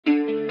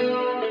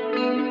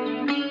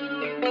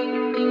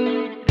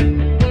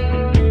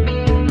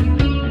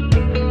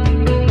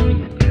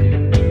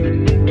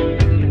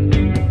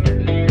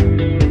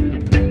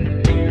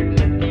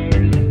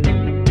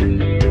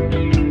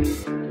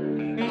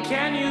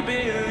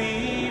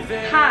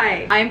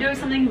Hi, I am doing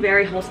something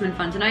very wholesome and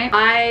fun tonight.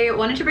 I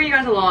wanted to bring you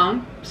guys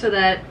along so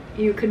that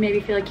you could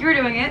maybe feel like you were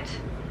doing it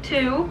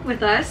too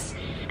with us,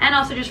 and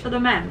also just for the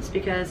men's,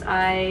 because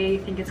I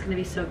think it's gonna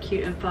be so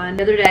cute and fun.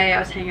 The other day I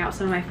was hanging out with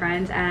some of my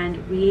friends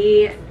and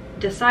we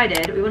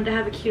decided we wanted to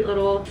have a cute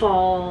little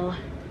fall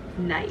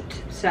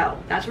night. So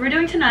that's what we're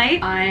doing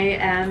tonight. I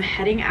am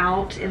heading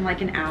out in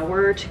like an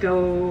hour to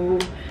go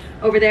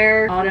over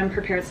there. Autumn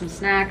prepared some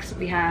snacks.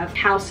 We have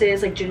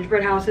houses, like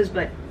gingerbread houses,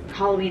 but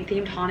Halloween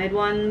themed haunted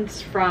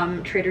ones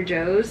from Trader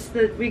Joe's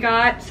that we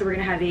got. So we're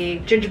gonna have a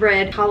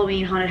gingerbread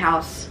Halloween haunted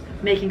house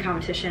making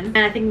competition, and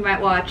I think we might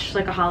watch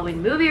like a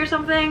Halloween movie or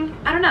something.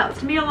 I don't know, it's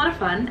gonna be a lot of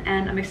fun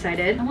and I'm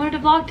excited. I wanted to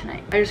vlog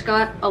tonight. I just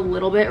got a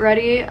little bit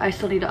ready. I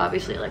still need to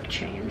obviously like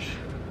change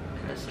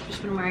because I've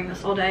just been wearing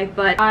this all day,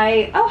 but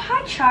oh,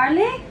 hi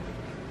Charlie.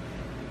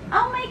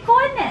 Oh my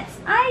goodness,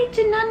 I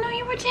did not know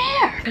you were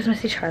there. You guys wanna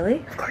see Charlie?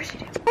 Of course you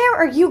do. Where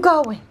are you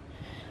going?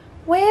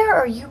 Where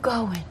are you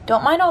going?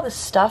 Don't mind all this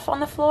stuff on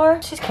the floor.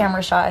 She's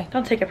camera shy.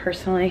 Don't take it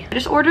personally. I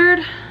just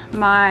ordered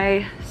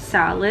my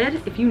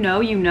salad. If you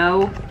know, you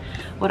know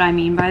what I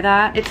mean by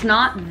that. It's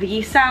not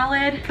the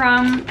salad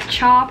from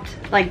Chopped,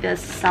 like the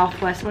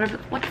Southwest, whatever,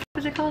 what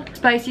was it called?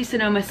 Spicy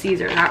Sonoma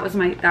Caesar. That was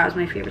my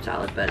favorite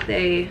salad, but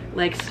they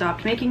like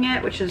stopped making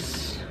it, which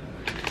is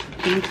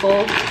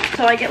painful.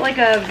 So I get like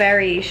a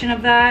variation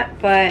of that,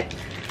 but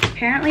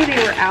apparently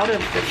they were out of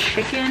the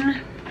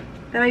chicken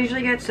that I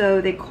usually get, so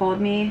they called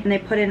me and they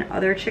put in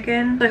other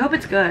chicken. So I hope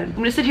it's good. I'm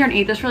gonna sit here and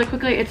eat this really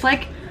quickly. It's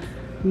like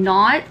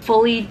not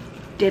fully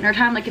dinner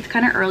time, like it's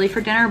kind of early for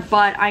dinner,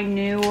 but I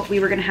knew we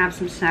were gonna have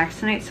some snacks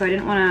tonight, so I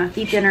didn't want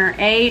to eat dinner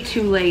A,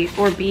 too late,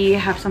 or B,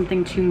 have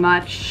something too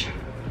much.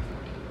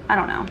 I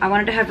don't know. I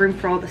wanted to have room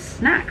for all the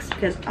snacks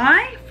because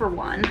I, for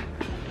one,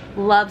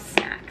 love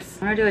snacks.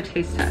 I'm gonna do a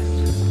taste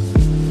test.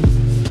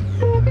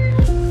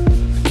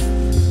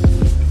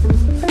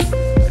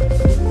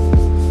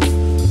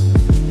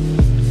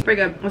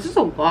 Pretty good. This is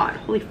a lot.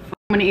 Holy fuck.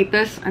 I'm gonna eat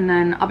this and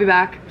then I'll be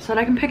back so that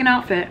I can pick an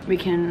outfit. We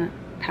can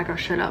pack our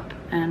shit up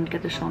and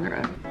get this show on the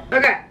road.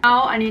 Okay,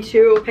 now I need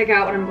to pick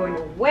out what I'm going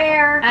to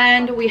wear,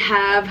 and we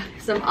have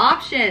some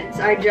options.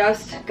 I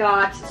just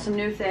got some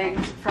new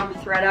things from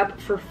ThredUp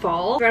for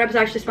fall. ThredUp is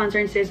actually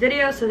sponsoring today's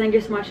video, so thank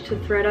you so much to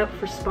ThredUp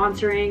for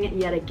sponsoring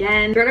yet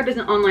again. ThredUp is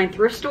an online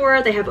thrift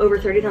store. They have over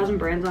 30,000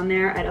 brands on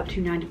there at up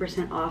to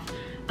 90% off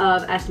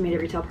of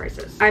estimated retail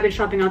prices. I've been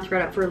shopping on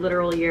ThredUp for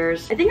literal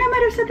years. I think I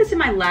might have said this in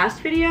my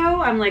last video.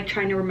 I'm like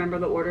trying to remember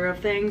the order of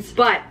things,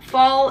 but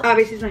fall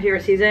obviously is my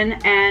favorite season,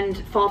 and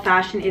fall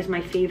fashion is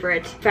my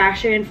favorite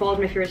fashion. Fall is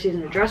my favorite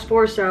season to dress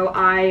for, so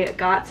I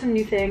got some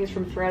new things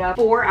from ThredUp.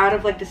 4 out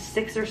of like the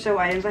 6 or so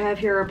items I have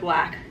here are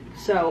black.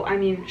 So, I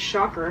mean,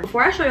 shocker.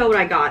 Before I show you all what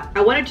I got,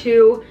 I wanted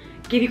to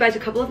give you guys a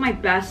couple of my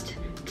best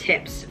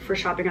tips for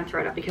shopping on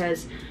ThredUp,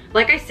 because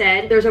like I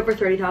said, there's over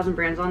 30,000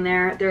 brands on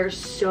there. There's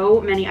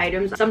so many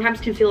items. Sometimes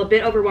can feel a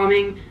bit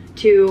overwhelming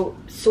to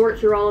sort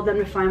through all of them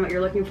to find what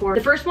you're looking for.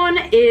 The first one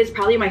is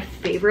probably my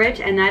favorite,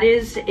 and that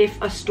is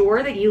if a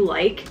store that you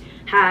like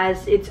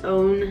has its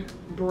own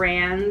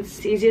brands.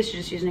 It's easiest to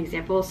just use an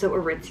example. So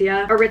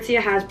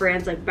Aritzia has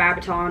brands like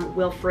Babaton,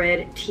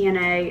 Wilfred,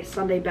 TNA,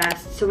 Sunday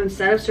Best. So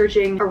instead of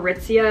searching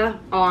Aritzia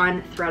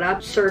on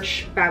ThredUp,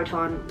 search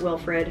Babaton,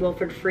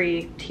 Wilfred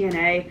Free,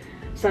 TNA,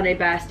 Sunday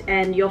Best,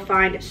 and you'll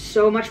find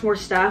so much more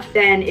stuff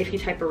than if you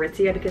type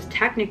Aritzia, because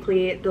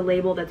technically the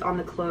label that's on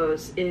the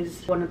clothes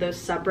is one of those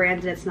sub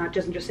brands, and it's not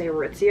doesn't just say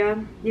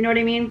Aritzia. You know what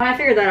I mean? When I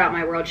figured that out,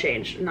 my world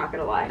changed. I'm not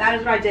gonna lie. That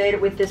is what I did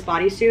with this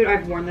bodysuit.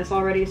 I've worn this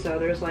already, so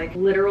there's like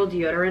literal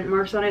deodorant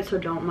marks on it, so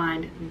don't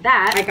mind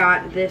that. I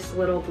got this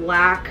little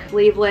black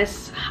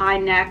sleeveless high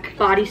neck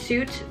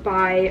bodysuit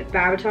by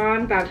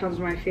Babaton. Babaton's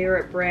one of my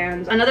favorite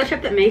brands. Another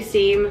tip that may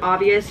seem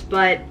obvious,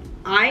 but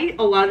I,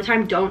 a lot of the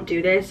time, don't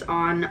do this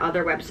on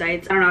other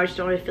websites. I don't know, I just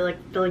don't really feel like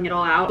filling it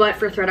all out. But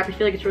for ThredUp, I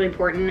feel like it's really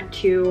important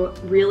to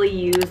really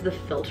use the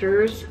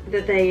filters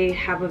that they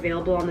have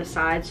available on the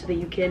side so that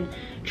you can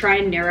try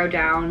and narrow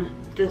down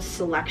the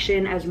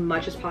selection as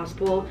much as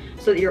possible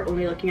so that you're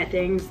only looking at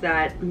things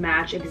that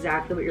match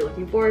exactly what you're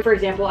looking for. For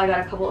example, I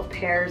got a couple of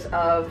pairs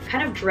of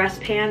kind of dress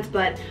pants,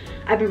 but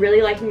I've been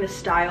really liking this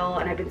style,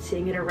 and I've been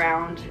seeing it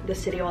around the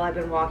city while I've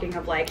been walking,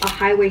 of like a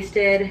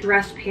high-waisted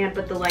dress pant,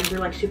 but the legs are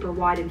like super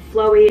wide and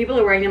flowy. People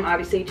are wearing them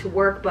obviously to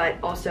work, but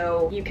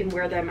also you can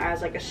wear them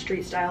as like a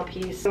street style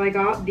piece. So I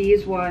got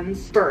these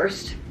ones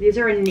first. These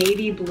are a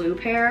navy blue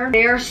pair.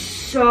 They are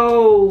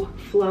so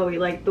flowy,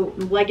 like the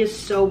leg is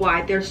so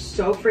wide. They're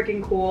so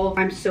freaking cool.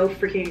 I'm so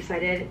freaking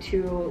excited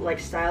to like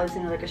style this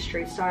into like a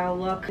street style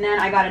look. And then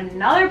I got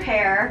another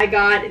pair. I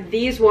got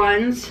these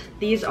ones.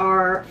 These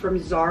are from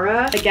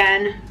Zara.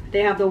 Again,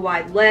 they have the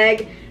wide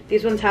leg.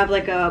 These ones have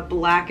like a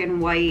black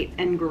and white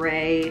and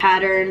gray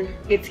pattern.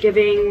 It's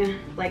giving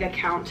like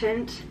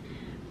accountant,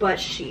 but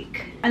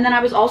chic. And then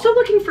I was also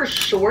looking for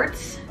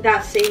shorts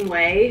that same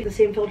way, the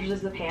same filters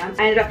as the pants.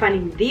 I ended up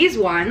finding these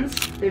ones.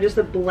 They're just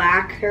a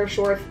black pair of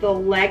shorts. The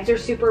legs are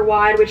super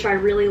wide, which I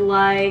really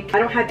like. I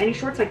don't have any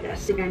shorts like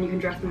this. Again, you can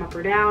dress them up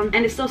or down,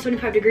 and it's still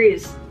 75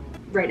 degrees.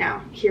 right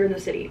now here in the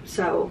city.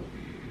 So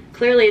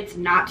clearly it's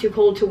not too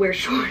cold to wear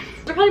shorts.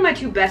 Those are probably my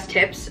two best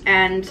tips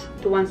and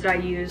the ones that I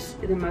use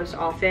the most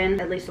often,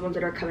 at least the ones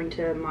that are coming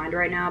to mind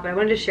right now, but I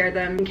wanted to share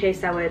them in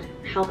case that would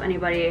help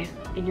anybody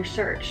in your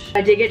search.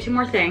 I did get 2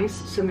 more things,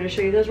 so I'm gonna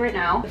show you those right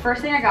now. The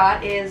first thing I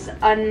got is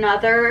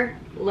another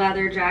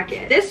leather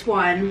jacket. This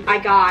one I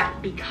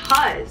got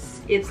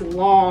because it's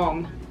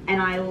long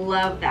and I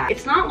love that.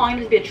 It's not long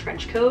enough to be a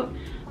trench coat,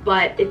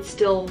 but it's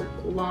still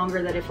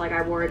longer than if like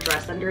I wore a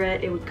dress under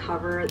it. It would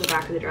cover the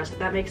back of the dress, if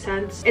that makes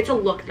sense. It's a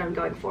look that I'm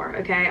going for,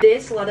 okay?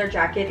 This leather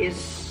jacket is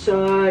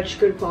such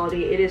good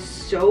quality. It is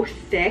so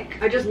thick.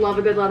 I just love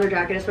a good leather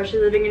jacket, especially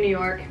living in New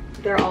York.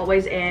 They're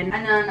always in.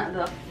 And then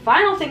the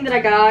final thing that I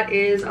got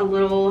is a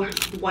little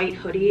white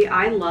hoodie.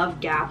 I love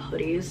Gap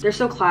hoodies. They're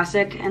so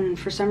classic, and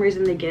for some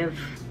reason they give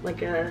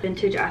like a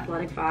vintage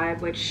athletic vibe,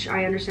 which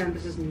I understand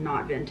this is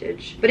not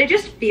vintage, but it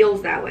just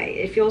feels that way.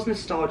 It feels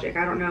nostalgic.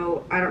 I don't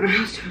know how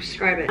else to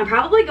describe it. I'm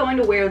probably going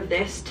to wear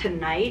this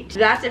tonight.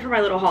 That's it for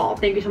my little haul.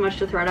 Thank you so much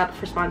to ThredUp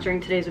for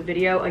sponsoring today's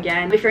video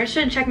again. If you're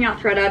interested in checking out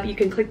ThredUp, you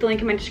can click the link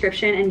in my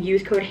description and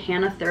use code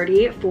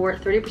Hannah30 for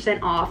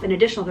 30% off, an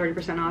additional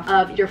 30% off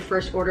of your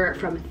first order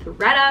from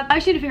ThredUp. I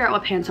just need to figure out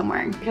what pants I'm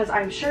wearing because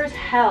I'm sure as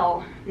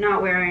hell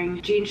not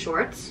wearing jean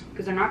shorts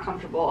because they're not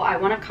comfortable. I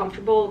want a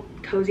comfortable,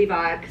 cozy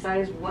vibe because that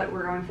is what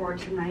we're going for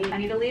tonight. I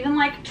need to leave in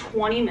like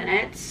 20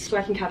 minutes so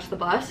I can catch the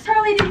bus.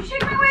 Charlie, did you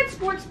take my white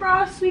sports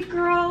bra, sweet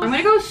girl? I'm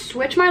gonna go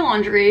switch my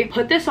laundry,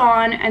 put this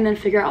on, and then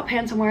figure out what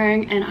pants I'm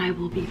wearing, and I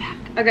will be back.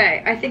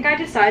 Okay, I think I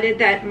decided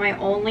that my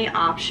only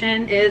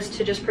option is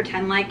to just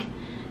pretend like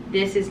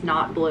this is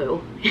not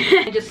blue.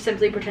 And just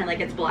simply pretend like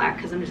it's black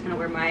because I'm just gonna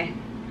wear my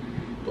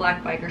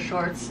black biker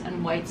shorts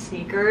and white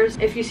sneakers.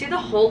 If you see the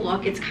whole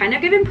look, it's kind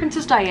of giving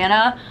Princess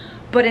Diana,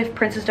 but if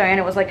Princess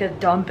Diana was like a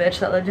dumb bitch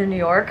that lived in New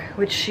York,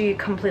 which she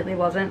completely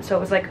wasn't, so it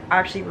was like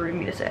actually rude of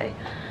me to say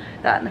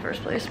that in the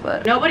first place,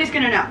 but nobody's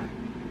gonna know.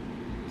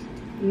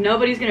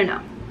 Nobody's gonna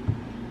know.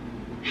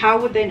 How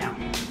would they know?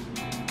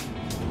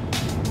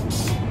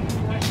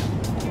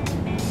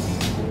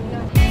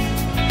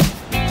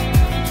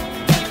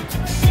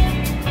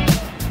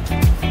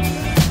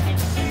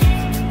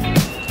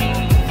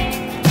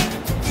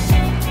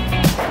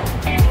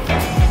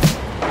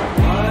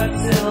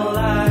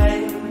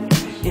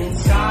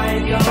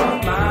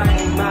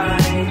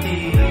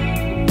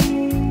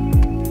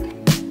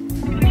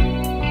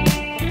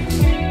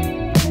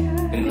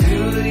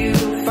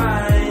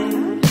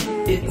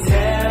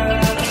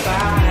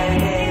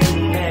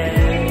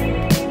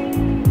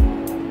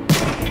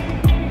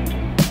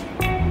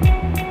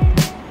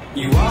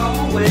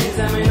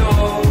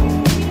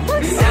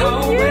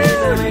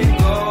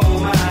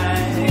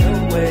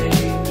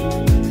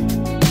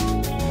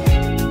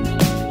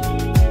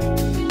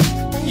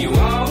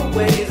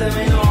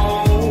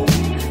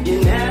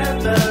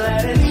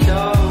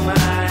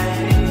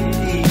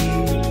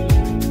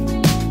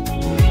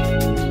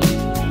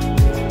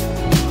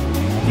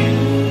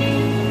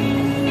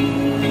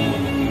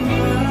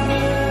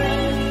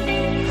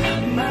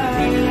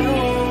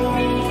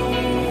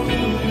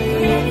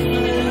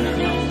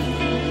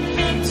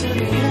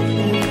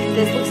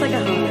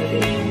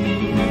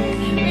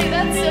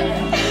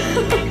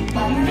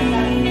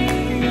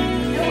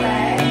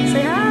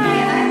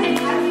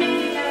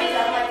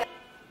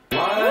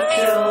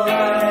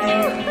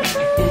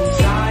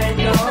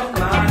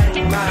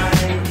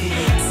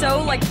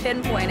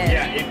 Pinpointed.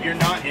 Yeah, if you're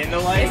not in the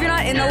light. If you're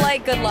not in the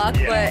light, good luck.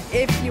 Yeah. But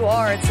if you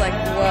are, it's like,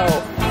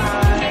 whoa.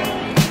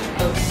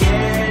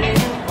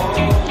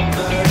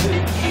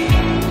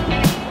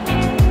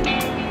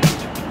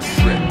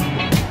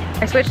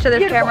 I switched to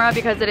this camera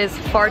because it is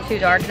far too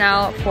dark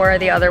now for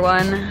the other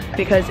one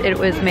because it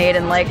was made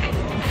in like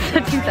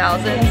the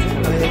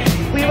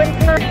 2000s. We went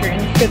to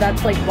Curtains, so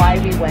that's like why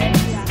we went.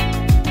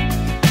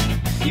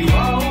 You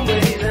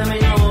always let me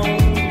know.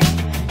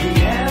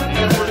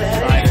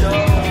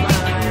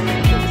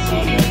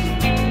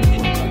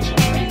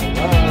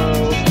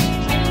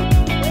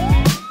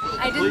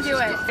 Do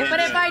it. But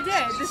if I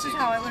did, this is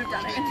how I would have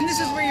done it. And this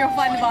is where you'll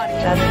find the body.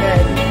 That's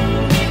good.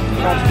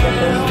 That's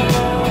good.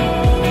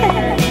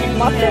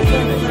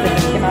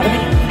 Came out of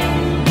it.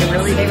 They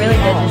really did just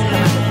come out of it.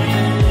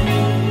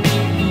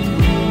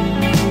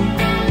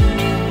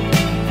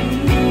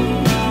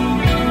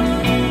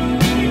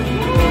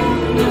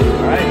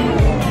 Alright.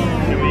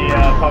 Should we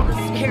pop?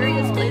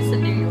 Scariest place in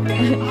New York.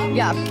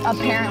 Yeah,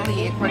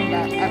 apparently, according to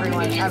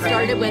everyone ever. It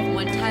started with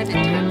one time in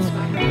Times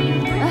Square.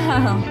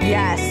 Oh,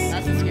 yes.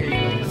 That's a scary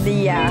place.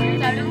 Yeah.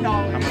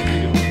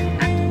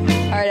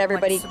 Alright,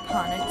 everybody. Once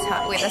upon a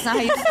time. Wait, that's not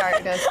how you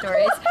start those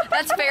stories.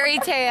 That's fairy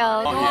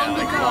tale. Oh, yeah,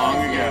 like long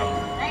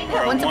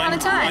ago. Once upon a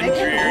time. One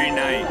dreary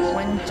night.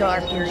 One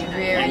dark, dreary,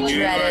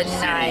 dreaded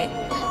night.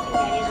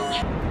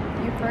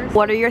 You first.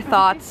 What are your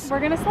thoughts?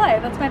 We're gonna slay.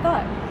 That's my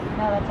thought.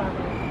 No, that's not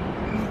me.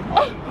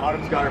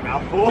 Autumn's got her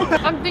mouth full.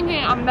 I'm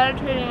thinking, I'm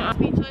meditating, I'm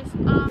speechless.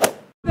 The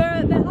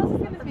house is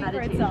gonna speak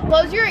for itself.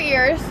 Close your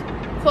ears.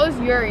 Close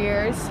your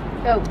ears.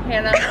 Oh,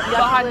 Hannah,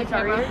 behind the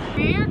camera.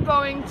 We are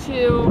going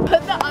to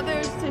put the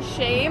others to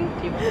shame.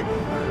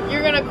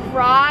 You're gonna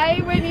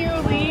cry when you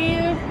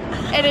leave,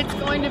 and it's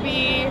going to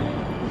be...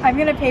 I'm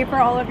gonna pay for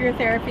all of your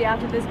therapy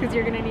after this because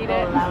you're gonna need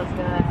it. That was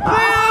good.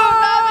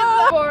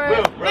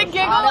 For the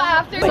giggle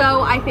after.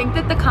 So I think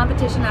that the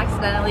competition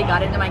accidentally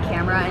got into my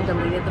camera and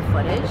deleted the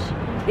footage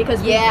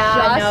because we just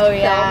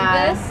filmed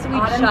this. We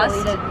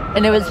just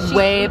And it was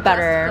way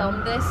better.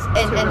 filmed this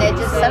and it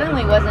just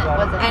suddenly wasn't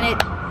and it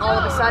all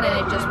of a sudden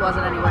it just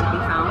wasn't anywhere to be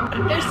found.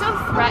 They're so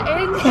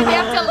threatened. You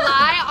have to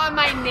lie on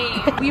my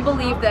name. We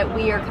believe that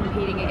we are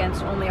competing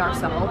against only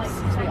ourselves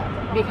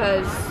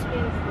because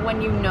when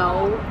you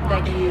know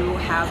that you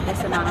have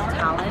this amount of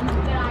talent,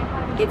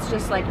 it's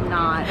just like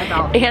not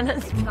about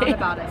Anna's it's not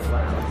about it.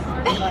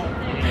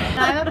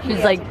 I'm a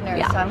She's like, nurse,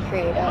 yeah. so I'm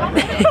creative.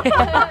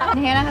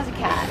 Hannah has a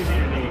cat.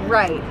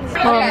 Right.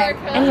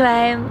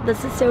 Anyway,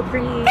 this is so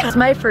pretty. It's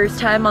my first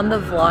time on the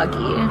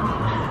vloggy,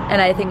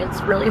 and I think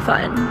it's really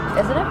fun.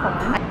 Isn't it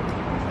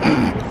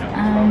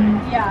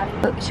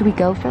fun? Should we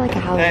go for like a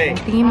Halloween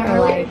theme or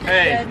like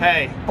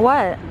Hey.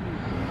 what?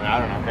 I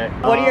don't know. Hey.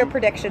 What are your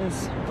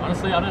predictions?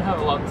 Honestly, I don't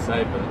have a lot to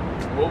say,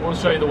 but we'll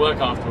show you the work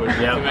afterwards.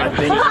 Yeah, I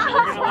think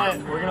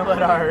we're gonna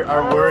let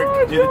our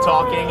work do the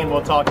talking, and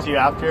we'll talk to you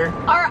after.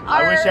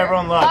 I wish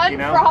everyone luck. You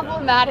know.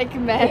 Unproblematic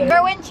men.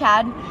 Remember when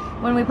Chad,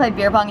 when we played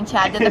beer pong and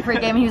Chad did the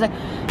pregame and he was like,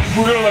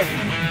 We're gonna like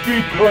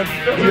beat crunch.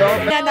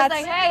 and that's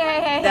like,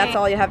 hey. That's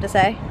all you have to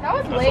say? That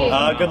was late.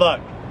 Good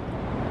luck.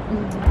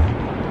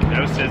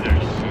 No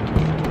scissors.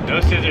 No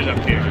scissors up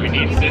here. We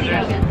need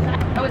scissors.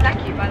 Oh, is that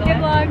cute by the way?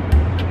 Good luck.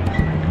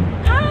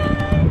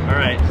 All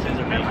right,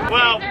 scissor me.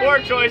 Well, poor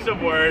choice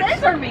of words.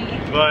 Scissor me.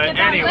 But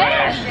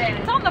anyway.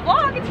 It's on the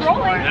vlog, it's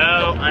rolling.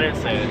 No, I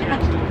didn't say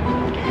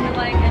it.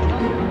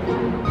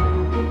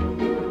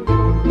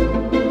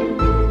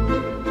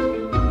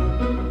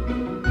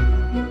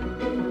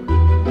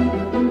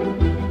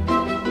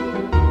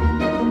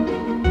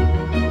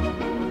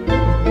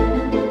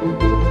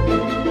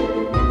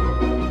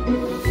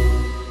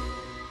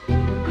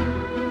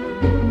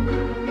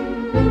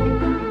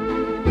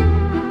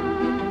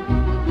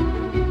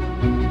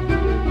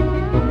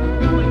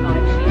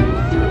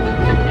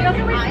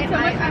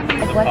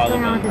 What's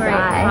going on with his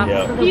eye?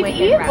 Yeah. He's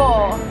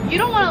evil. You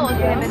don't want to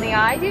look at him in the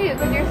eye, do you?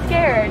 Because you're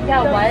scared.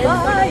 Yeah, what?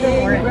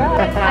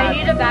 I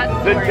need a bad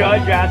The story.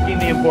 judge asking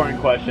the important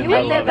questions.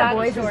 I love The it.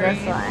 boys is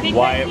this one.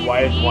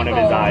 Why is one of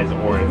his eyes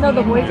orange? No,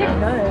 the boys are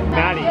good.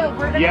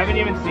 Maddie, you haven't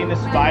even seen the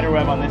spider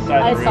web on this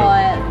side I of the room.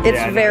 saw it. It's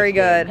Yeah, very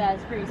good.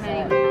 That's pretty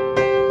sick.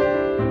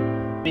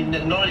 I mean,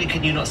 not only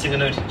can you not sing a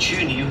note in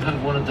tune, you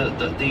have one of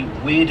the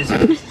weirdest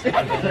voices I've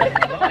ever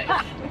heard in my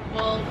life.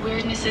 Well,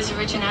 weirdness is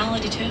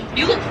originality too.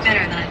 You look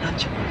better than I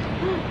thought you were.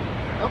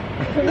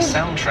 The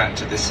soundtrack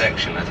to this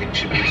section, I think,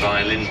 should be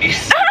violin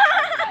music.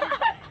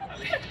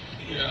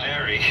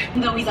 Mary.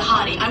 Though he's a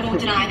hottie, I won't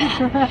deny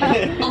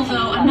that.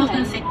 Although I'm not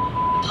gonna say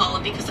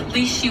Paula because at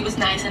least she was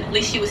nice and at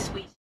least she was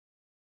sweet.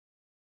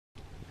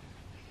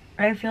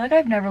 I feel like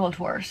I've never looked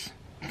worse.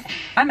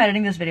 I'm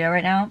editing this video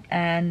right now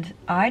and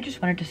I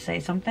just wanted to say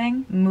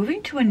something.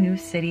 Moving to a new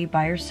city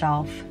by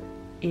yourself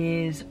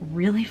is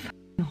really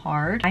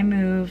hard. I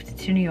moved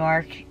to New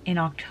York in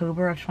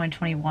October of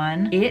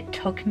 2021. It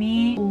took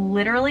me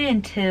literally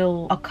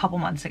until a couple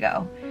months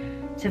ago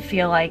to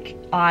feel like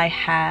I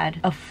had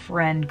a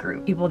friend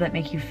group. People that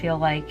make you feel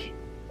like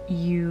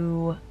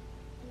you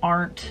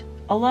aren't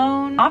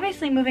alone.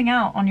 Obviously moving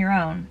out on your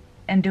own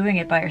and doing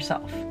it by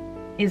yourself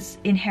is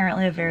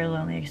inherently a very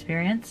lonely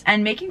experience.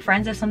 And making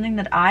friends is something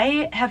that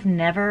I have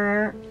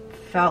never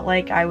felt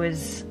like I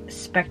was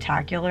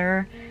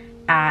spectacular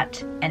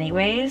at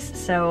anyways.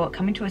 So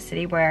coming to a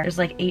city where there's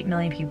like 8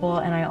 million people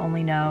and I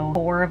only know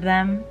 4 of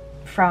them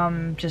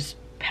from just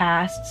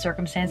past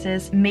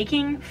circumstances,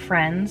 making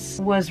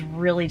friends was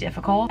really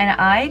difficult. And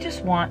I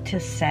just want to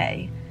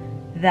say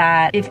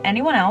that if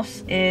anyone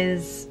else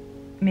is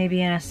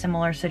maybe in a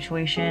similar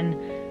situation,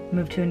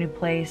 moved to a new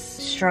place,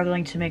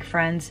 struggling to make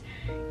friends,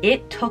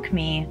 it took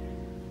me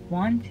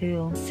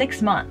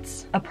 6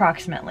 months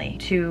approximately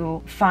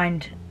to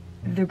find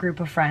the group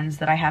of friends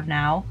that I have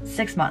now.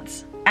 6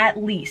 months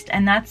at least,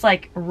 and that's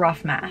like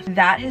rough math.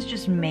 That has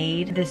just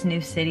made this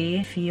new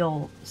city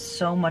feel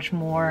so much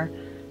more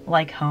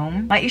like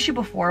home. My issue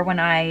before, when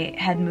I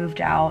had moved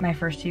out my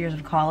first 2 years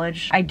of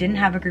college, I didn't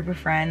have a group of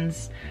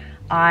friends.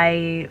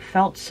 I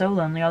felt so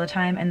lonely all the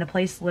time and the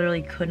place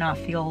literally could not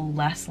feel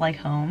less like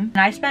home. And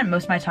I spent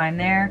most of my time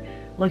there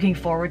looking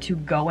forward to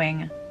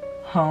going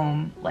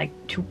home, like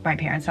to my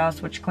parents'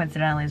 house, which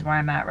coincidentally is where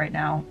I'm at right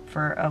now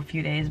for a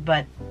few days,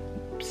 but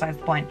besides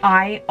the point.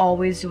 I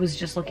always was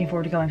just looking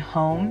forward to going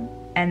home,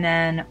 and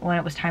then when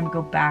it was time to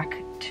go back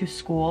to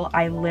school,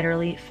 I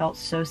literally felt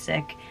so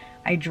sick.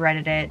 I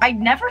dreaded it. I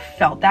never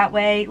felt that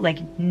way, like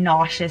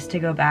nauseous to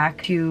go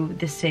back to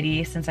the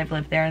city since I've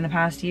lived there in the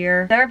past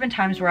year. There have been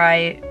times where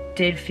I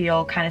did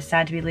feel kind of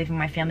sad to be leaving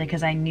my family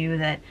because I knew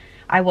that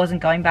I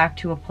wasn't going back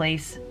to a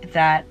place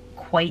that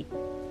quite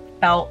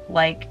felt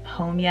like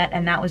home yet,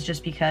 and that was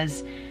just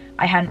because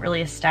I hadn't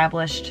really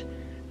established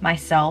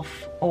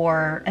myself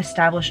or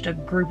established a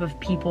group of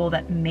people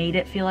that made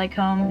it feel like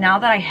home. Now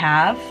that I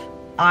have,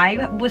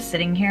 I was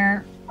sitting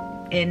here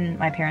in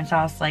my parents'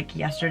 house like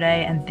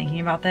yesterday and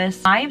thinking about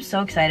this. I am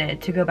so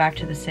excited to go back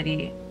to the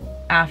city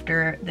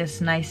after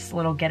this nice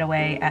little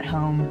getaway at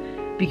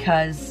home,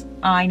 because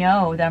I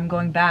know that I'm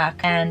going back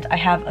and I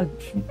have a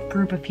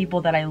group of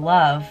people that I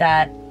love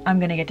that I'm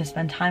gonna get to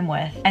spend time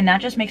with. And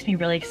that just makes me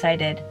really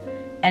excited.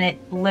 And it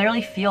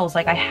literally feels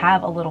like I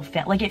have a little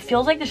like it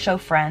feels like the show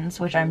Friends,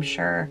 which I'm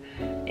sure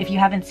if you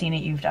haven't seen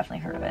it, you've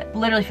definitely heard of it.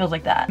 Literally feels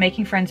like that.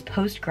 Making friends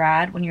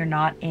post-grad when you're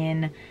not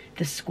in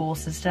the school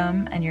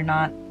system and you're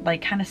not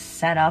like kind of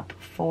set up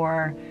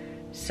for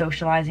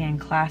socializing in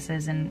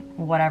classes and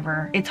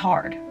whatever. It's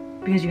hard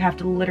because you have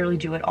to literally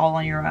do it all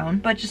on your own,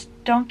 but just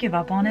don't give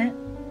up on it.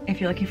 If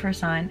you're looking for a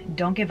sign,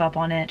 don't give up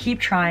on it. Keep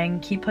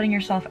trying, keep putting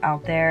yourself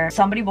out there.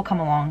 Somebody will come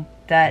along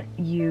that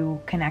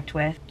you connect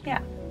with.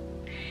 Yeah.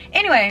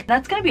 Anyway,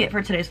 that's gonna be it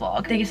for today's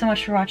vlog. Thank you so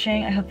much for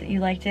watching. I hope that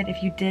you liked it.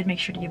 If you did, make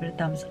sure to give it a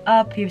thumbs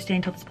up. If you've stayed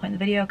until this point in the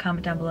video,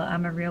 comment down below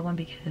I'm a real one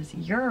because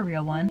you're a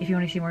real one. If you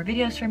want to see more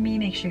videos from me,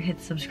 make sure you hit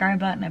the subscribe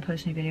button. I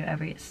post a new video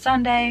every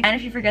Sunday. And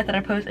if you forget that I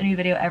post a new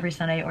video every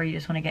Sunday, or you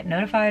just want to get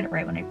notified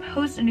right when I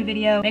post a new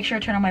video, make sure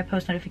to turn on my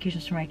post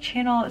notifications for my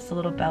channel. It's the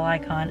little bell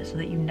icon so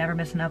that you never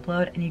miss an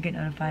upload and you get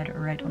notified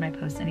right when I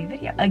post a new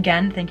video.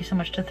 Again, thank you so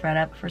much to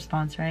ThredUp for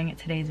sponsoring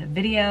today's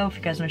video. If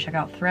you guys want to check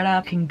out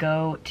ThredUp, you can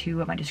go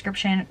to my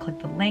description, click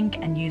the link,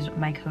 and use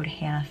my code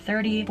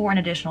Hannah30 for an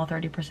additional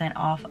 30%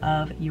 off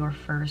of your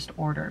first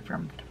order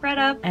from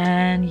ThredUp.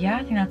 And yeah,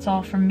 I think that's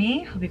all from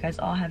me. Hope you guys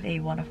all have a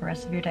wonderful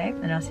rest of your day,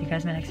 and I'll see you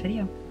guys in my next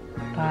video.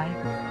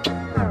 Bye.